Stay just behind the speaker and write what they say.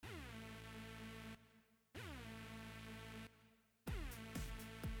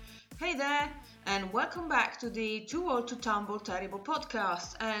Hey there, and welcome back to the Too Old to Tumble Terrible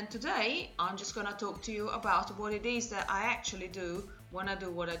podcast. And today I'm just going to talk to you about what it is that I actually do when I do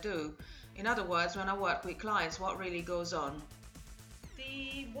what I do. In other words, when I work with clients, what really goes on.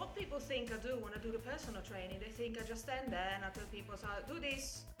 What people think I do when I do the personal training, they think I just stand there and I tell people, so do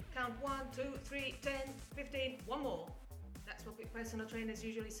this, count 1, 2, 3, 10, 15, one more. That's what personal trainers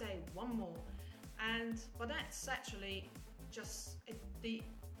usually say, one more. But that's actually just the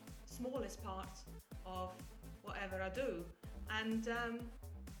smallest part of whatever I do, and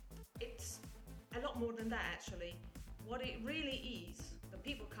it's a lot more than that actually. What it really is that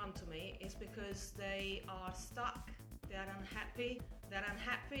people come to me is because they are stuck, they're unhappy,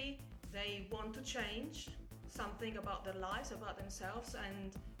 they want to change something about their lives, about themselves,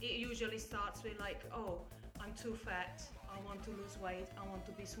 and it usually starts with like, oh, I'm too fat, I want to lose weight, I want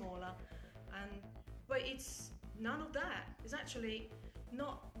to be smaller, but it's none of that. It's actually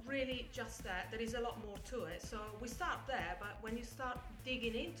not really just that. There is a lot more to it. So we start there, but when you start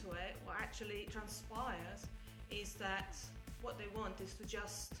digging into it, what actually transpires is that what they want is to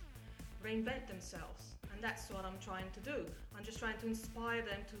just reinvent themselves. And that's what I'm trying to do. I'm just trying to inspire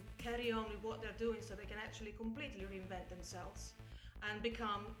them to carry on with what they're doing so they can actually completely reinvent themselves and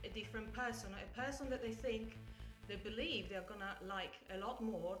become a different person, a person that they believe they're gonna like a lot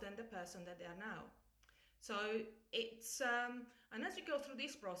more than the person that they are now. So it's and as you go through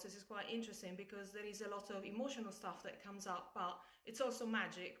this process, it's quite interesting because there is a lot of emotional stuff that comes up, but it's also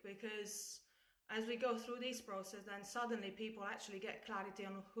magic because as we go through this process, then suddenly people actually get clarity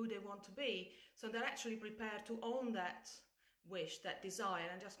on who they want to be. So they're actually prepared to own that wish, that desire,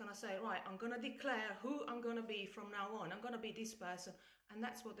 and just gonna say, right, I'm gonna declare who I'm gonna be from now on. I'm gonna be this person, and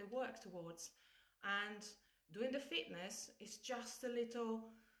that's what they work towards. And doing the fitness is just a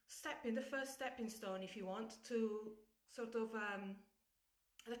little the first stepping stone, if you want, to sort of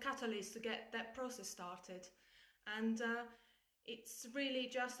the catalyst to get that process started. And it's really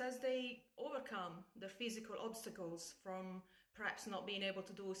just as they overcome the physical obstacles from perhaps not being able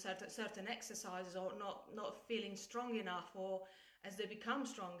to do certain exercises or not feeling strong enough, or as they become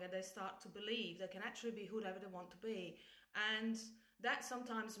stronger, they start to believe they can actually be whoever they want to be. And that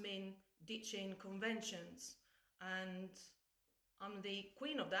sometimes means ditching conventions, and I'm the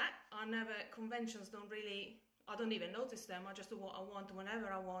queen of that. Conventions I don't even notice them. I just do what I want,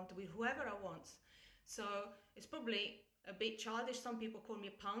 whenever I want, with whoever I want. So it's probably a bit childish. Some people call me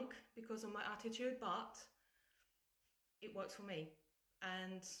a punk because of my attitude, but it works for me.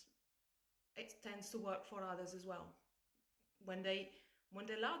 And it tends to work for others as well. When they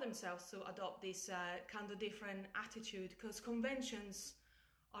allow themselves to adopt this kind of different attitude, because conventions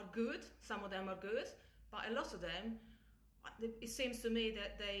are good, some of them are good, but a lot of them, it seems to me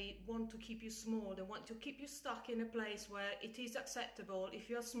that they want to keep you small. They want to keep you stuck in a place where it is acceptable if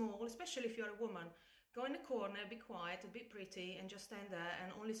you're small, especially if you're a woman. Go in a corner, be quiet, be pretty, and just stand there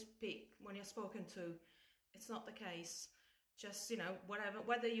and only speak when you're spoken to. It's not the case. Just,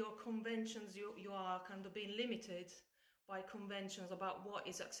 whether your conventions, you are kind of being limited by conventions about what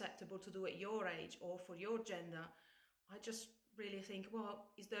is acceptable to do at your age or for your gender. I just really think, well,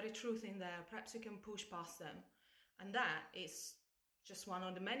 is there a truth in there? Perhaps you can push past them. And that is just one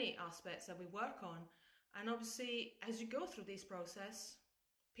of the many aspects that we work on. And obviously, as you go through this process,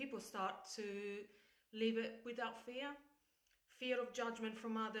 people start to live it without fear of judgment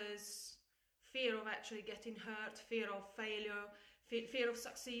from others, fear of actually getting hurt, fear of failure, fear of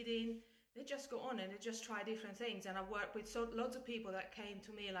succeeding. They just go on and they just try different things. And I work with lots of people that came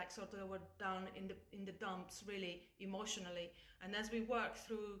to me like sort of were down in the dumps, really emotionally. And as we work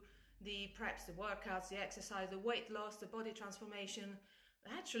through perhaps the workouts, the exercise, the weight loss, the body transformation,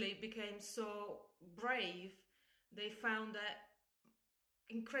 they actually became so brave. They found that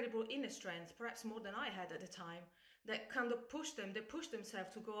incredible inner strength, perhaps more than I had at the time, that kind of pushed them. They pushed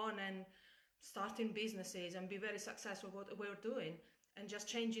themselves to go on and starting businesses and be very successful at what we're doing, and just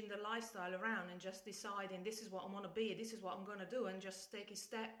changing their lifestyle around and just deciding this is what I want to be, this is what I'm going to do, and just take it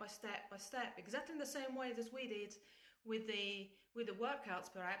step by step by step, exactly in the same way as we did with the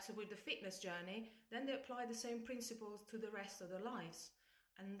workouts, perhaps, or with the fitness journey. Then they apply the same principles to the rest of their lives,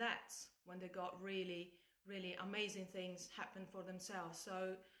 and that's when they got really, really amazing things happen for themselves.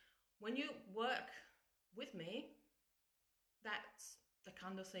 So when you work with me, that's the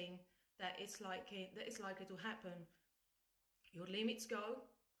kind of thing that it's likely to happen. Your limits go,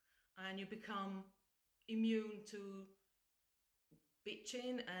 and you become immune to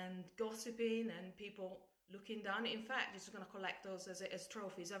bitching and gossiping and people looking down. In fact, you're just going to collect those as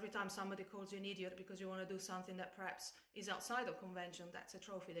trophies. Every time somebody calls you an idiot because you want to do something that perhaps is outside of convention, that's a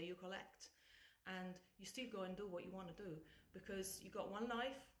trophy that you collect. And you still go and do what you want to do because you got one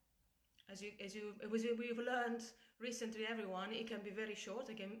life, We've learned recently, everyone, it can be very short.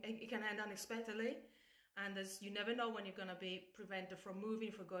 It can end unexpectedly, and as you never know when you're gonna be prevented from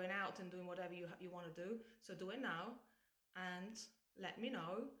moving, for going out and doing whatever you want to do. So do it now, and let me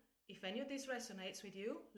know if any of this resonates with you.